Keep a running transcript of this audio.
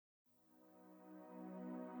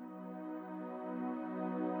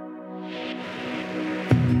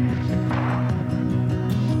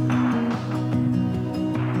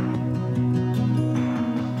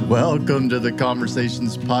Welcome to the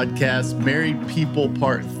Conversations Podcast, Married People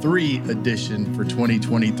Part 3 edition for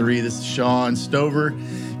 2023. This is Shawn Stoever,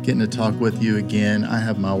 getting to talk with you again. I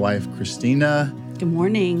have my wife, Christina. Good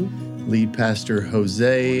morning. Lead pastor,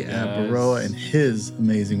 Jose Abaroa, and his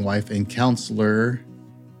amazing wife and counselor,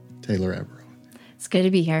 Taylor Abaroa. It's good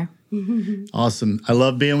to be here. Awesome. I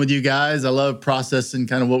love being with you guys. I love processing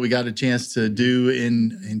kind of what we got a chance to do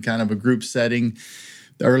in kind of a group setting.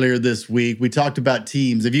 Earlier this week, we talked about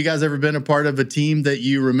teams. Have you guys ever been a part of a team that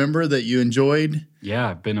you remember that you enjoyed? Yeah,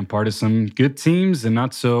 I've been a part of some good teams and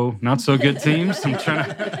not so good teams. I'm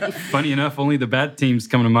trying to. Funny enough, only the bad teams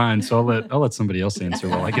come to mind. So I'll let somebody else answer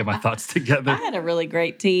while I get my thoughts together. I had a really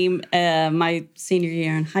great team my senior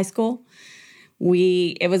year in high school.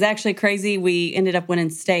 It was actually crazy. We ended up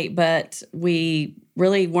winning state, but we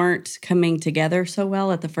really weren't coming together so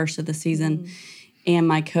well at the first of the season. And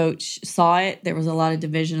my coach saw it. There was a lot of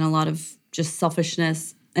division, a lot of just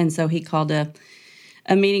selfishness. And so he called a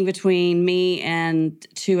meeting between me and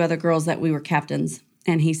two other girls that we were captains.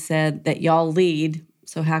 And he said that y'all lead.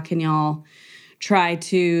 So how can y'all try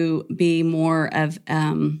to be more of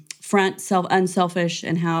unselfish,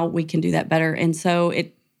 and how we can do that better? And so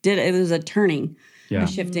it was a turning, a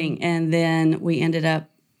shifting. And then we ended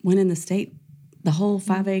up winning the state. The whole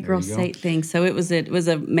 5A girls state thing. So it was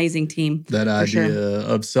an amazing team. That idea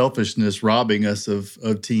of selfishness robbing us of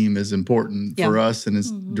team is important for us, and it's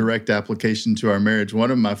direct application to our marriage. One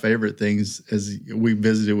of my favorite things is we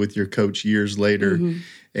visited with your coach years later,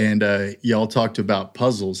 and y'all talked about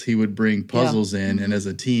puzzles. He would bring puzzles in, and as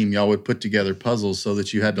a team, y'all would put together puzzles so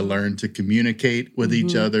that you had to learn to communicate with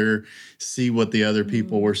each other, see what the other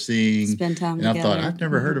people were seeing. Spend time together. I thought, I've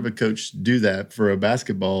never heard of a coach do that for a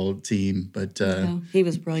basketball team, but he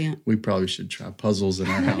was brilliant. We probably should try puzzles in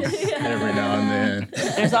our house every now and then.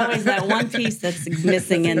 There's always that one piece that's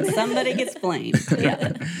missing, and somebody gets blamed.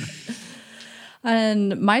 Yeah.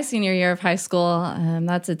 And my senior year of high school,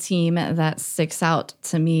 that's a team that sticks out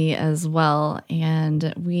to me as well.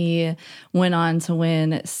 And we went on to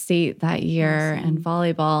win state that year in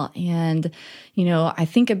volleyball. And, I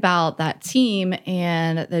think about that team,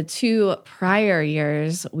 and the two prior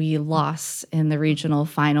years we lost in the regional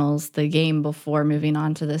finals the game before moving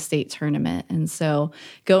on to the state tournament. And so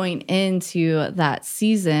going into that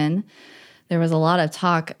season, there was a lot of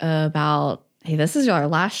talk about, hey, this is our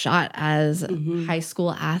last shot as high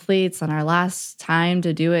school athletes and our last time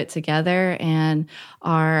to do it together. And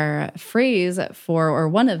our phrase or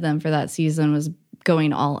one of them for that season was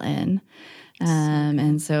going all in.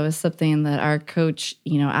 And so it was something that our coach,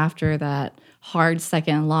 after that hard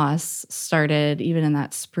second loss, started even in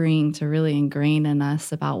that spring to really ingrain in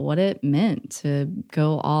us about what it meant to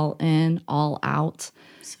go all in, all out.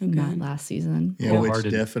 That last season. Yeah, which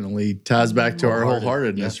definitely ties back to our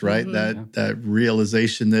wholeheartedness, right? That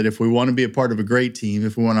realization that if we want to be a part of a great team,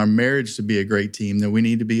 if we want our marriage to be a great team, then we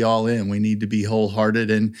need to be all in. We need to be wholehearted,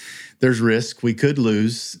 and there's risk. We could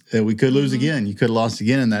lose. We could lose again. You could have lost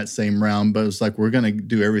again in that same round, but it's like we're going to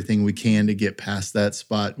do everything we can to get past that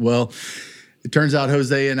spot. Well, it turns out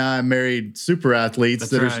Jose and I married super athletes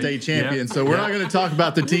that are state champions. So we're not going to talk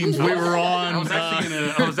about the teams we were on.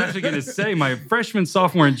 I was actually going to say my freshman,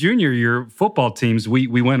 sophomore, and junior year football teams,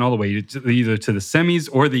 we went all the way to either to the semis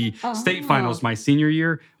or the state finals. My senior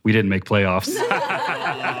year, we didn't make playoffs.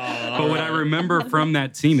 But what I remember from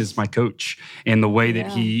that team is my coach and the way that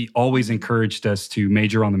he always encouraged us to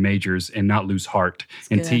major on the majors and not lose heart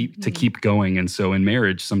and to keep going. And so in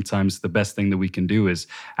marriage, sometimes the best thing that we can do is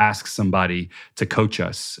ask somebody to coach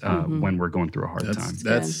us when we're going through a hard time.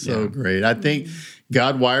 That's so great. I think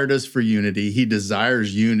God wired us for unity. He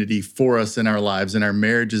desires unity for us in our lives, in our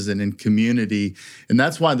marriages, and in community. And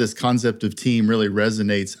that's why this concept of team really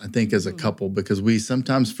resonates, I think, as a couple, because we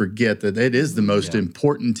sometimes forget that it is the most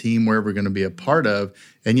important team we're ever going to be a part of.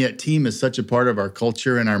 And yet team is such a part of our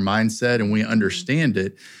culture and our mindset, and we understand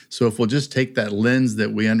it. So if we'll just take that lens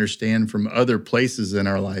that we understand from other places in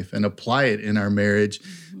our life and apply it in our marriage,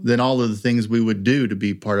 then all of the things we would do to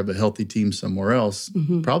be part of a healthy team somewhere else,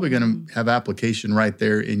 probably going to have application right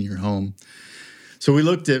there in your home. So we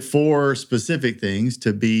looked at 4 specific things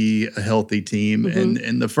to be a healthy team.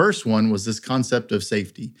 And the first one was this concept of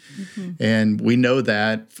safety. And we know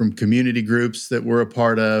that from community groups that we're a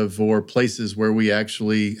part of or places where we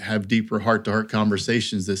actually have deeper heart-to-heart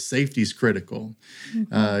conversations, that safety is critical.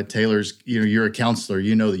 Taylor's, you're a counselor.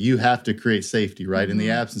 You know that you have to create safety, right? In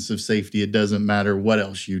the absence of safety, it doesn't matter what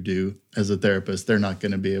else you do as a therapist. They're not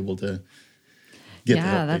going to be able to get the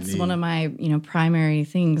help they that's need. one of my, primary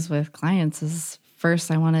things with clients is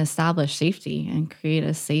first I want to establish safety and create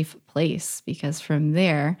a safe place, because from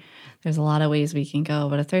there's a lot of ways we can go.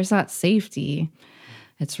 But if there's not safety,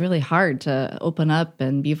 it's really hard to open up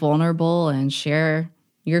and be vulnerable and share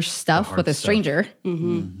your stuff with a stranger.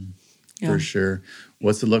 For sure.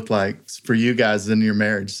 What's it look like for you guys in your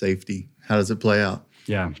marriage, safety? How does it play out?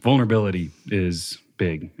 Yeah, vulnerability is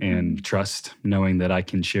big, and trust, knowing that I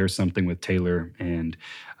can share something with Taylor, and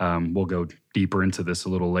we'll go deeper into this a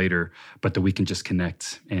little later, but that we can just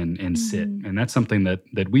connect and sit. And that's something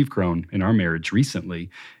that we've grown in our marriage recently,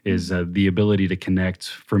 is the ability to connect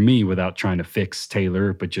for me without trying to fix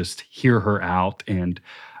Taylor, but just hear her out. And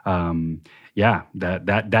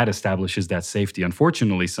that establishes that safety.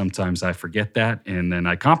 Unfortunately, sometimes I forget that, and then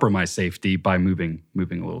I compromise safety by moving a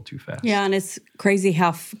little too fast. Yeah, and it's crazy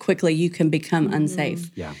how quickly you can become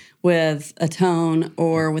unsafe with a tone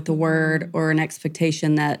or with a word or an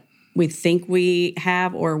expectation that we think we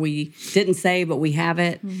have or we didn't say, but we have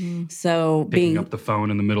it. So Picking up the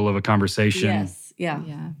phone in the middle of a conversation. Yes, yeah.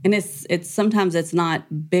 And it's sometimes it's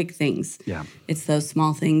not big things. Yeah. It's those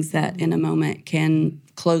small things that in a moment can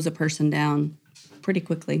close a person down pretty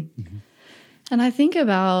quickly. And I think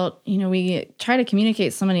about, we try to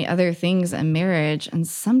communicate so many other things in marriage, and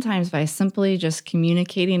sometimes by simply just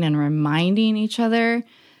communicating and reminding each other,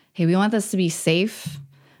 hey, we want this to be safe.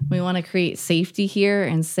 We want to create safety here,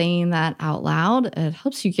 and saying that out loud, it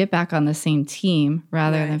helps you get back on the same team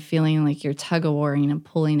rather than feeling like you're tug-of-warring and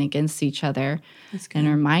pulling against each other, and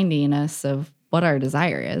reminding us of what our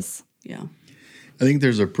desire is. Yeah. I think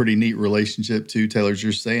there's a pretty neat relationship too, Taylor, as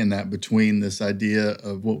you're saying that, between this idea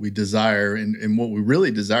of what we desire and what we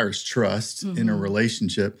really desire is trust in a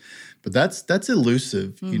relationship. But that's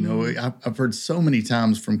elusive. I've heard so many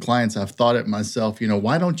times from clients, I've thought it myself,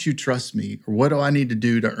 why don't you trust me? Or what do I need to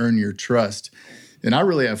do to earn your trust? And I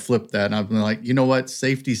really have flipped that. And I've been like, you know what?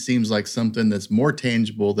 Safety seems like something that's more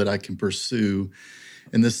tangible that I can pursue.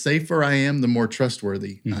 And the safer I am, the more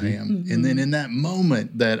trustworthy I am. And then in that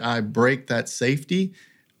moment that I break that safety,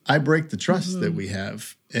 I break the trust that we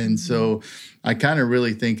have. And so I kind of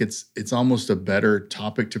really think it's almost a better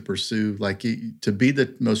topic to pursue. Like, to be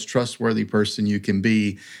the most trustworthy person you can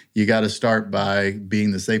be, you got to start by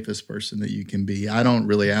being the safest person that you can be. I don't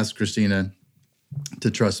really ask Christina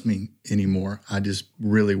to trust me anymore. I just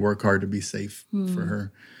really work hard to be safe for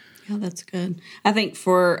her. Yeah, that's good. I think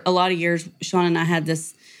for a lot of years, Shawn and I had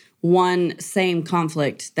this one same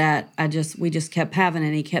conflict that we just kept having,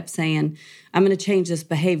 and he kept saying, I'm going to change this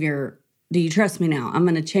behavior. Do you trust me now? I'm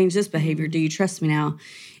going to change this behavior. Do you trust me now?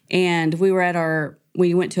 And we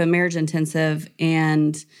went to a marriage intensive,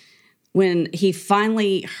 and when he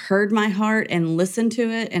finally heard my heart and listened to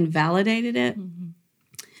it and validated it,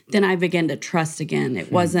 then I began to trust again.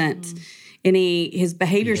 It wasn't his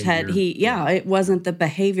behaviors it wasn't the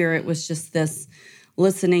behavior. It was just this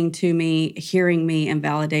listening to me, hearing me, and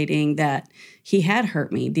validating that he had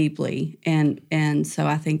hurt me deeply. And so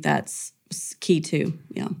I think that's key too.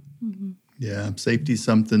 Yeah. Yeah, safety is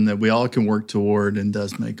something that we all can work toward and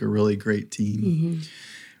does make a really great team.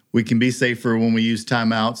 We can be safer when we use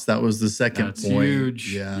timeouts. That was the second That's point.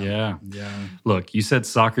 Huge. Yeah. Look, you said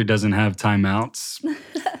soccer doesn't have timeouts.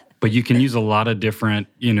 But you can use a lot of different,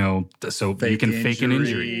 so you can fake an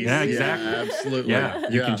injury. Yeah, exactly. Yeah, absolutely. Yeah,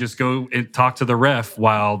 you can just go and talk to the ref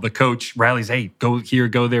while the coach rallies, hey, go here,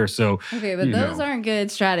 go there. So, okay, but those aren't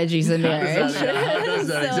good strategies in marriage. How does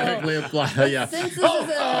that exactly apply? Yeah.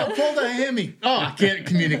 Pulled a hammy. I can't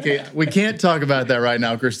communicate. We can't talk about that right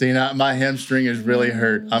now, Christina. My hamstring is really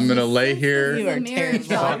hurt. I'm going to lay here. You are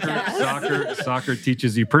terrible. Soccer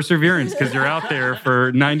teaches you perseverance because you're out there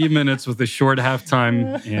for 90 minutes with a short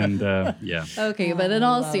halftime. And Okay, but in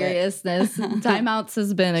all seriousness, timeouts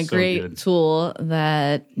has been a great good. tool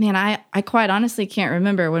that, man, I quite honestly can't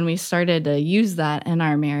remember when we started to use that in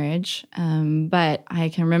our marriage. But I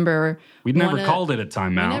can remember we never called it a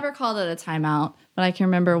timeout. We never called it a timeout, but I can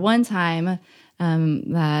remember one time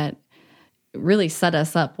that really set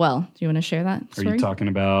us up well. Do you want to share that story? Are you talking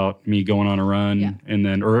about me going on a run and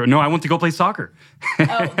then, no, I went to go play soccer.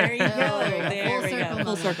 Oh, there you go. There we go.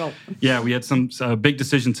 Full circle. Yeah, we had some big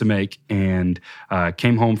decision to make, and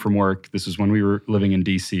came home from work. This is when we were living in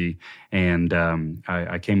D.C., and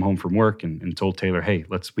I came home from work and told Taylor, hey,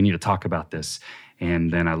 we need to talk about this.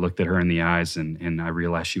 And then I looked at her in the eyes, and I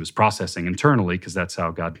realized she was processing internally, because that's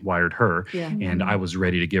how God wired her. Yeah. And I was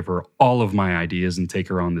ready to give her all of my ideas and take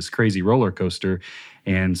her on this crazy roller coaster.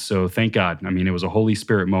 And so thank God. I mean, it was a Holy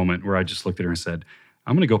Spirit moment where I just looked at her and said,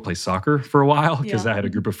 I'm going to go play soccer for a while, because I had a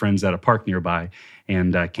group of friends at a park nearby.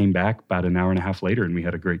 And I came back about an hour and a half later, and we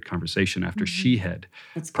had a great conversation after she had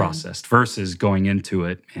processed versus going into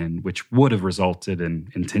it, and which would have resulted in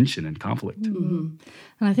tension and conflict. And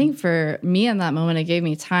I think for me in that moment, it gave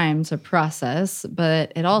me time to process,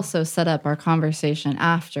 but it also set up our conversation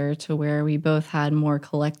after to where we both had more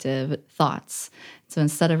collective thoughts. So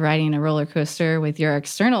instead of riding a roller coaster with your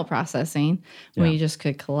external processing, we just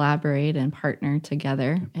could collaborate and partner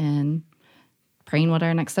together and praying what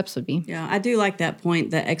our next steps would be. Yeah, I do like that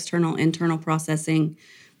point, the external, internal processing,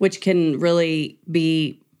 which can really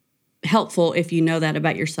be helpful if you know that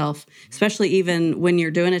about yourself, especially even when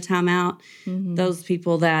you're doing a timeout. Those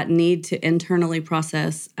people that need to internally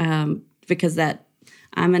process, because that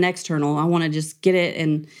I'm an external, I want to just get it,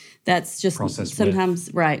 and that's just Process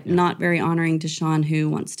sometimes not very honoring to Shawn, who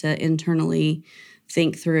wants to internally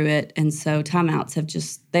think through it. And so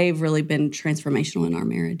timeouts they've really been transformational in our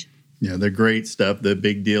marriage. Yeah, they're great stuff. The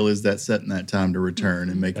big deal is that setting that time to return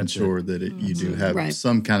and making sure that you do have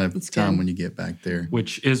some kind of time when you get back there.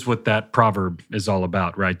 Which is what that proverb is all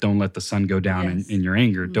about, right? Don't let the sun go down in your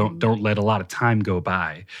anger. Don't let a lot of time go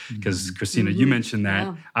by. Because Christina, you mentioned that.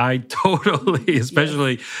 Yeah. I totally,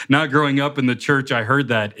 especially not growing up in the church, I heard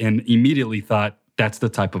that and immediately thought, that's the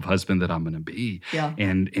type of husband that I'm going to be. Yeah.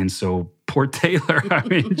 And so poor Taylor, I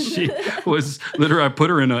mean, she was literally, I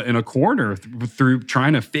put her in a corner through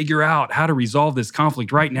trying to figure out how to resolve this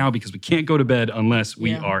conflict right now, because we can't go to bed unless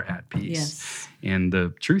we are at peace. Yes. And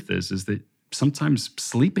the truth is that sometimes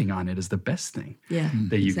sleeping on it is the best thing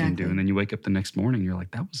that you can do. And then you wake up the next morning, you're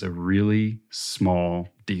like, that was a really small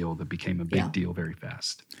deal that became a big deal very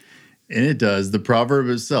fast. And it does. The proverb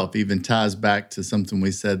itself even ties back to something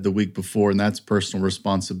we said the week before, and that's personal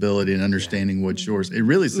responsibility and understanding what's yours. It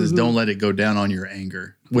really says don't let it go down on your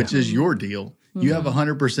anger, which is your deal. You have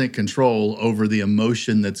 100% control over the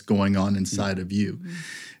emotion that's going on inside of you.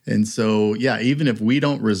 And so, even if we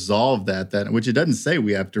don't resolve that, which it doesn't say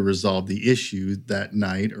we have to resolve the issue that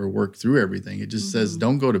night or work through everything. It just says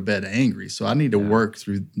don't go to bed angry. So I need to work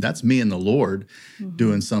through, that's me and the Lord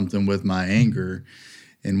doing something with my anger.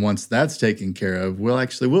 And once that's taken care of,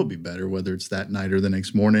 we'll be better, whether it's that night or the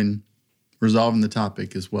next morning, resolving the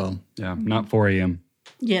topic as well. Yeah, not 4 a.m.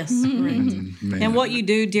 Yes, correct. And what you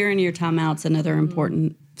do during your timeout's another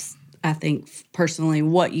important, I think, personally,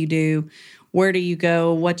 what you do, where do you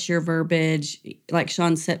go, what's your verbiage? Like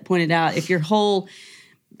Shawn pointed out, if your whole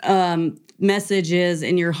message is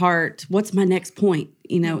in your heart, what's my next point,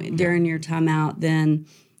 during your timeout, then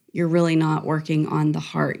you're really not working on the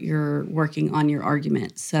heart. You're working on your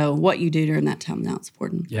argument. So what you do during that time now is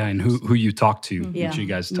important. Yeah, and who you talk to, which you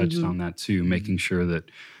guys touched on that too, making sure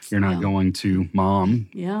that you're not going to mom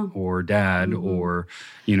or dad or,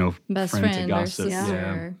 best friend to or gossip.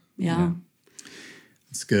 sister. Yeah.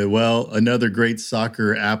 That's good. Well, another great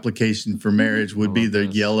soccer application for marriage would be the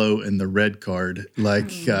yellow and the red card.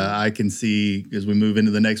 Like I can see as we move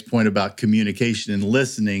into the next point about communication and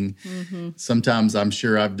listening, sometimes I'm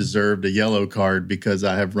sure I've deserved a yellow card because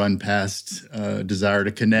I have run past desire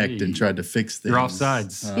to connect and tried to fix things. You're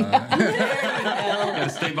offsides. Got to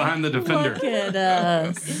stay behind the defender. Look at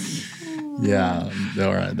us. Yeah,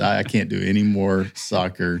 all right. I can't do any more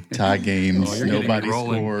soccer tie games. Nobody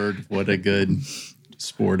scored. What a good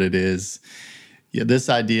sport it is. Yeah, this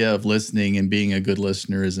idea of listening and being a good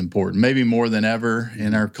listener is important. Maybe more than ever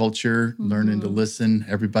in our culture, learning to listen.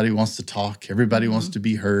 Everybody wants to talk. Everybody wants to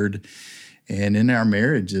be heard. And in our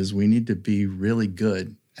marriages, we need to be really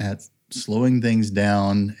good at slowing things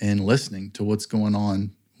down and listening to what's going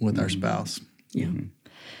on with our spouse. Yeah.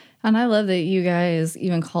 And I love that you guys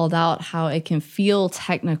even called out how it can feel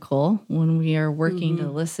technical when we are working to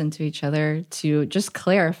listen to each other, to just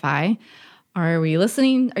clarify, are you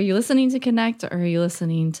listening to connect, or are you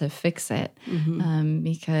listening to fix it?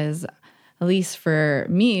 Because at least for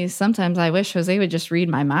me, sometimes I wish Jose would just read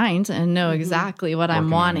my mind and know exactly what I'm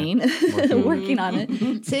wanting. Working on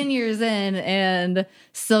it 10 years in and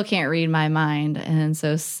still can't read my mind. And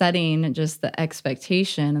so setting just the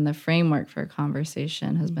expectation and the framework for a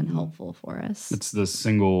conversation has been helpful for us. It's the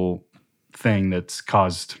single thing that's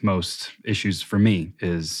caused most issues for me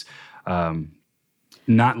is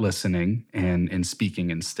not listening and speaking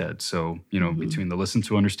instead. So, between the listen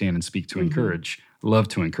to understand and speak to encourage, love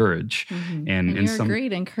to encourage. And you're a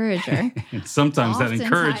great encourager. And sometimes that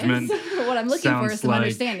encouragement what I'm looking for is some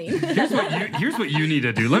understanding. Here's what you need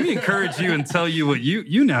to do. Let me encourage you and tell you what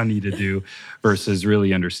you now need to do, versus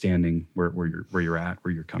really understanding where you're at,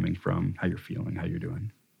 where you're coming from, how you're feeling, how you're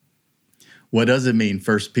doing. What does it mean?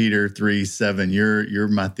 1 Peter 3:7. You're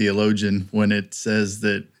my theologian when it says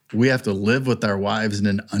that we have to live with our wives in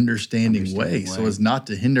an understanding way so as not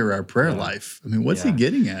to hinder our prayer life. I mean, what's he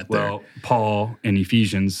getting at there? Well, Paul in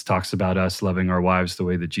Ephesians talks about us loving our wives the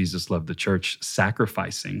way that Jesus loved the church,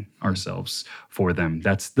 sacrificing ourselves for them.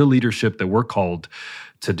 That's the leadership that we're called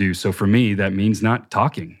to do. So for me, that means not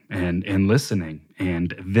talking and listening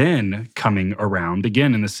and then coming around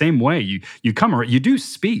again in the same way. You come around, you do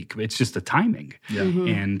speak. It's just the timing. Yeah.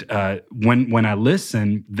 And when I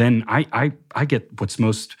listen, then I get what's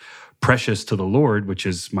most precious to the Lord, which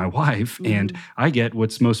is my wife, and I get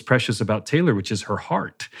what's most precious about Taylor, which is her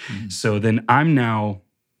heart. So then I'm now,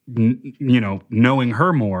 knowing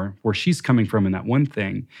her more, where she's coming from in that one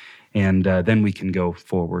thing, and then we can go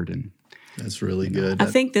forward. And that's really good. I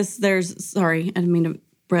think sorry, I didn't mean to,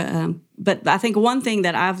 but I think one thing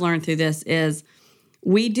that I've learned through this is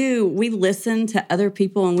we listen to other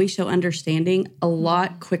people and we show understanding a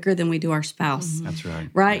lot quicker than we do our spouse. That's right.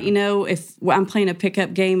 Right? Yeah. If I'm playing a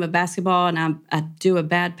pickup game of basketball and I do a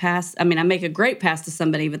bad pass, I make a great pass to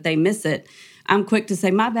somebody, but they miss it, I'm quick to say,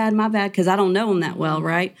 my bad, because I don't know them that well,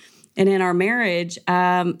 right? And in our marriage,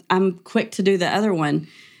 I'm quick to do the other one.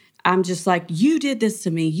 I'm just like, you did this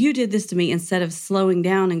to me, instead of slowing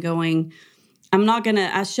down and going,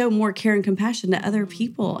 I show more care and compassion to other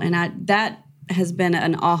people. And that has been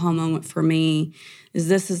an aha moment for me, is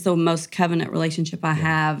this is the most covenant relationship I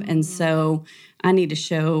have. And so I need to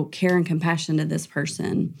show care and compassion to this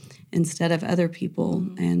person instead of other people.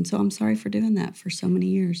 And so I'm sorry for doing that for so many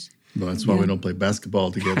years. Well, that's why we don't play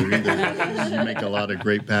basketball together either. You make a lot of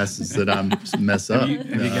great passes that I mess up. Have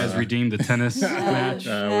you guys redeemed the tennis match?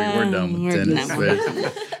 We're done with tennis. No.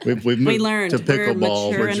 We've moved to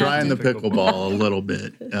pickleball. We're trying the pickleball a little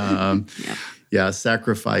bit.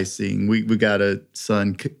 Sacrificing. We got a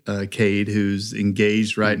son, Cade, who's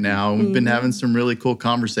engaged right now. And we've been having some really cool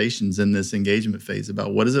conversations in this engagement phase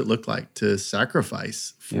about what does it look like to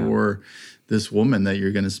sacrifice for this woman that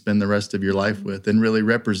you're going to spend the rest of your life with, and really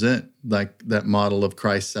represent like that model of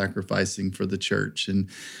Christ sacrificing for the church. And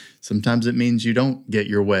sometimes it means you don't get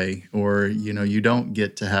your way, or, you don't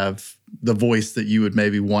get to have the voice that you would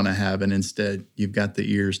maybe want to have, and instead you've got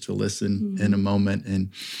the ears to listen in a moment. And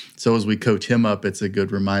so as we coach him up, it's a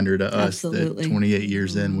good reminder to us that 28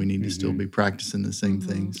 years in, we need to still be practicing the same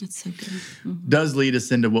things. That's so good. Does lead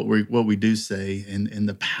us into what we do say, and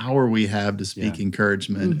the power we have to speak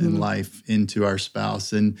encouragement and life into our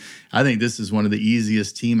spouse. And I think this is one of the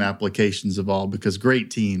easiest team applications of all, because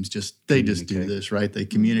great teams just do this, right? They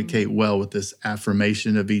communicate well with this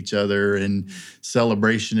affirmation of each other and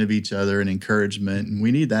celebration of each other and encouragement, and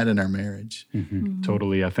we need that in our marriage.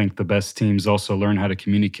 Totally. I think the best teams also learn how to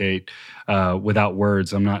communicate without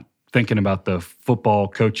words. I'm not thinking about the football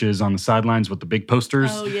coaches on the sidelines with the big posters,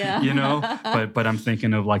 but I'm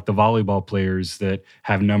thinking of like the volleyball players that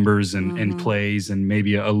have numbers and plays and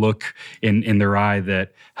maybe a look in their eye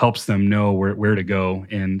that helps them know where to go.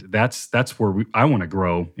 And that's where I want to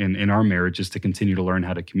grow in our marriage, is to continue to learn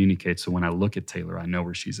how to communicate. So when I look at Taylor, I know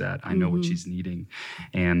where she's at. I know what she's needing.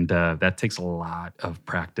 And that takes a lot of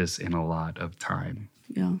practice and a lot of time.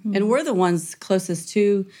 Yeah. And we're the ones closest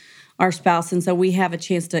to our spouse, and so we have a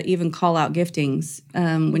chance to even call out giftings.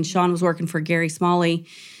 When Shawn was working for Gary Smalley,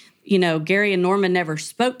 Gary and Norma never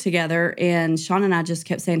spoke together, and Shawn and I just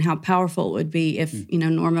kept saying how powerful it would be if,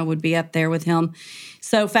 Norma would be up there with him.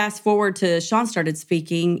 So fast forward to Shawn started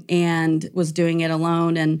speaking and was doing it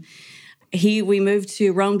alone, and we moved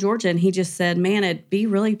to Rome, Georgia, and he just said, man, it'd be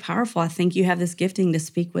really powerful. I think you have this gifting to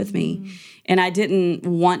speak with me. And I didn't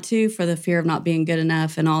want to, for the fear of not being good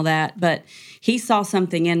enough and all that, but he saw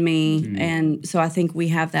something in me. And so I think we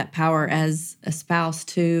have that power as a spouse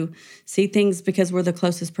to see things because we're the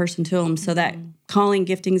closest person to him. So that calling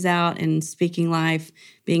giftings out and speaking life,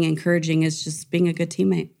 being encouraging, is just being a good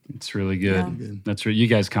teammate. It's really good. Yeah. That's right. You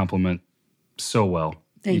guys complement so well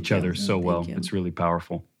each other so well. It's really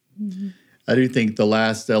powerful. I do think the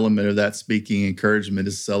last element of that speaking encouragement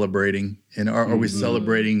is celebrating. And are we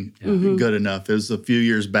celebrating good enough? It was a few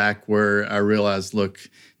years back where I realized, look,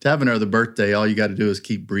 to have another birthday, all you got to do is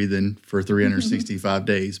keep breathing for 365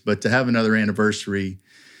 days. But to have another anniversary,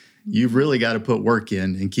 you've really got to put work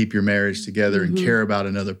in and keep your marriage together and care about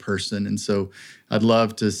another person. And so I'd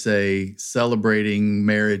love to say celebrating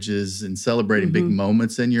marriages and celebrating big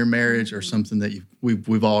moments in your marriage are something that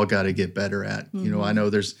we've all got to get better at. I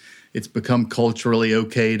know it's become culturally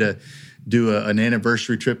okay to do an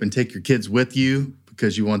anniversary trip and take your kids with you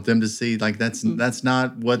because you want them to see. Like that's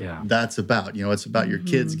not what that's about. It's about your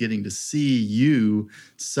kids getting to see you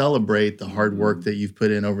celebrate the hard work that you've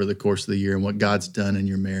put in over the course of the year and what God's done in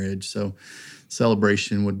your marriage. So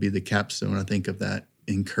celebration would be the capstone, I think, of that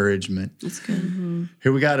encouragement. That's good.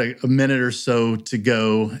 Here we got a minute or so to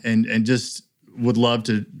go, and just would love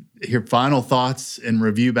to hear final thoughts and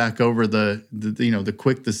review back over the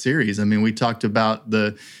series. I mean, we talked about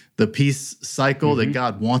the peace cycle that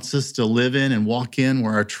God wants us to live in and walk in,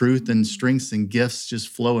 where our truth and strengths and gifts just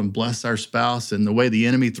flow and bless our spouse, and the way the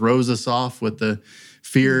enemy throws us off with the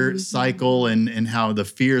fear cycle and how the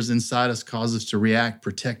fears inside us cause us to react,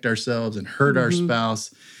 protect ourselves, and hurt our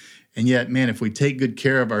spouse. And yet, man, if we take good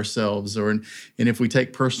care of ourselves, and if we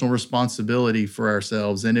take personal responsibility for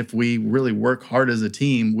ourselves, and if we really work hard as a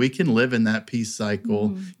team, we can live in that peace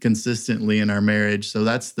cycle consistently in our marriage. So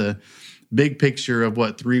that's the big picture of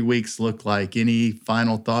what 3 weeks look like. Any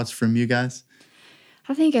final thoughts from you guys?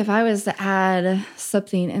 I think if I was to add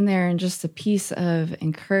something in there, and just a piece of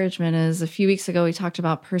encouragement, is a few weeks ago we talked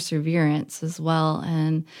about perseverance as well.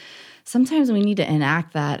 And sometimes we need to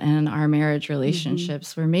enact that in our marriage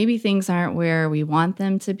relationships, where maybe things aren't where we want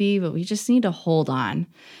them to be, but we just need to hold on,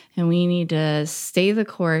 and we need to stay the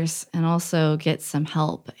course and also get some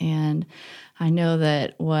help. And I know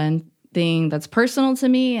that one thing that's personal to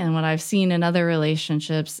me and what I've seen in other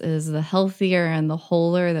relationships is the healthier and the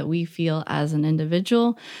wholer that we feel as an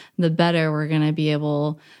individual, the better we're going to be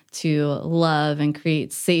able to love and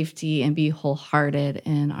create safety and be wholehearted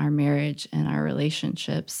in our marriage and our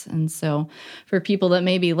relationships. And so for people that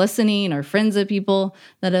may be listening, or friends of people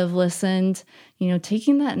that have listened,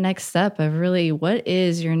 taking that next step of really, what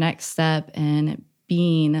is your next step in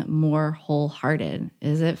being more wholehearted?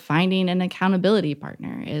 Is it finding an accountability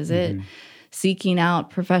partner? Is it seeking out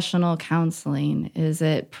professional counseling? Is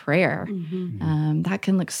it prayer? That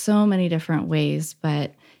can look so many different ways,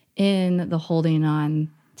 but in the holding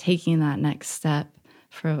on, taking that next step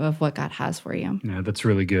of what God has for you. Yeah, that's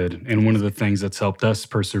really good. And one of the things that's helped us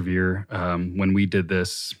persevere when we did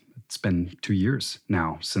this, it's been 2 years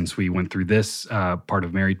now since we went through this part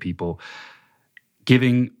of Married People,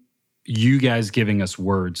 you guys giving us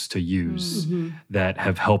words to use that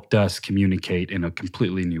have helped us communicate in a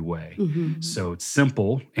completely new way. So it's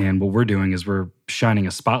simple. And what we're doing is we're shining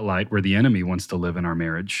a spotlight where the enemy wants to live in our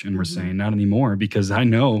marriage. And we're saying, not anymore, because I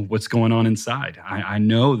know what's going on inside. I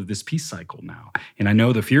know this peace cycle now. And I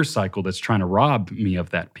know the fear cycle that's trying to rob me of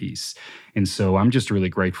that peace. And so I'm just really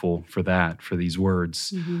grateful for that, for these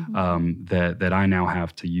words that I now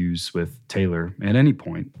have to use with Taylor at any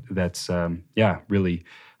point. That's, really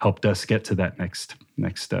helped us get to that next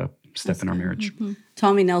step in our marriage.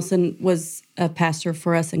 Tommy Nelson was a pastor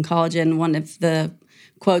for us in college, and one of the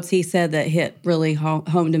quotes he said that hit really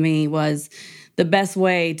home to me was, the best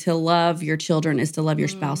way to love your children is to love your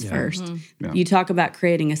spouse first. You talk about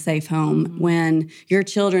creating a safe home. When your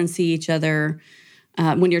children see each other,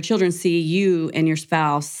 when your children see you and your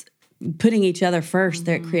spouse putting each other first,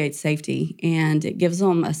 that creates safety, and it gives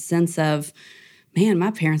them a sense of, man,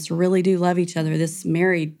 my parents really do love each other. This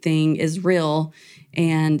married thing is real,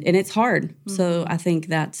 and it's hard. So I think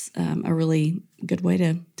that's a really good way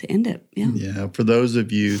to end it. Yeah. For those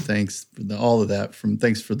of you, thanks for all of that.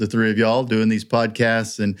 Thanks for the three of y'all doing these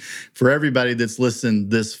podcasts, and for everybody that's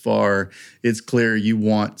listened this far. It's clear you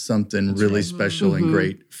want something really special and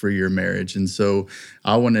great for your marriage. And so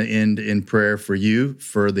I want to end in prayer for you,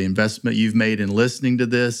 for the investment you've made in listening to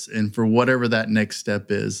this, and for whatever that next step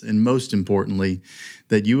is. And most importantly,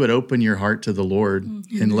 that you would open your heart to the Lord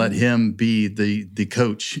and let Him be the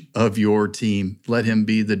coach of your team. Let Him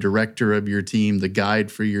be the director of your team, the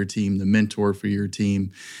guide for your team, the mentor for your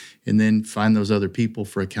team. And then find those other people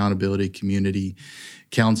for accountability, community,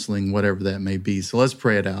 counseling, whatever that may be. So let's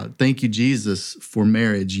pray it out. Thank you, Jesus, for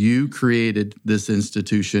marriage. You created this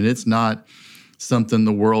institution. It's not something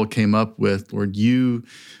the world came up with. Lord, you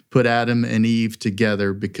put Adam and Eve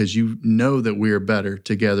together because you know that we are better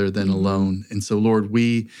together than alone. And so, Lord,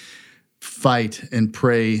 we fight and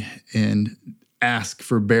pray and ask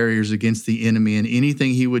for barriers against the enemy and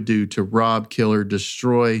anything he would do to rob, kill, or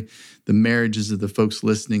destroy the marriages of the folks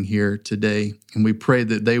listening here today. And we pray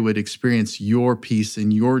that they would experience your peace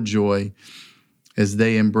and your joy as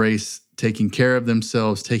they embrace taking care of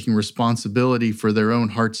themselves, taking responsibility for their own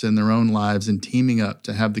hearts and their own lives, and teaming up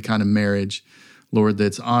to have the kind of marriage, Lord,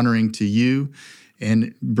 that's honoring to you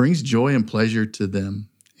and brings joy and pleasure to them.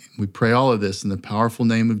 We pray all of this in the powerful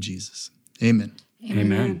name of Jesus. Amen.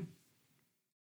 Amen.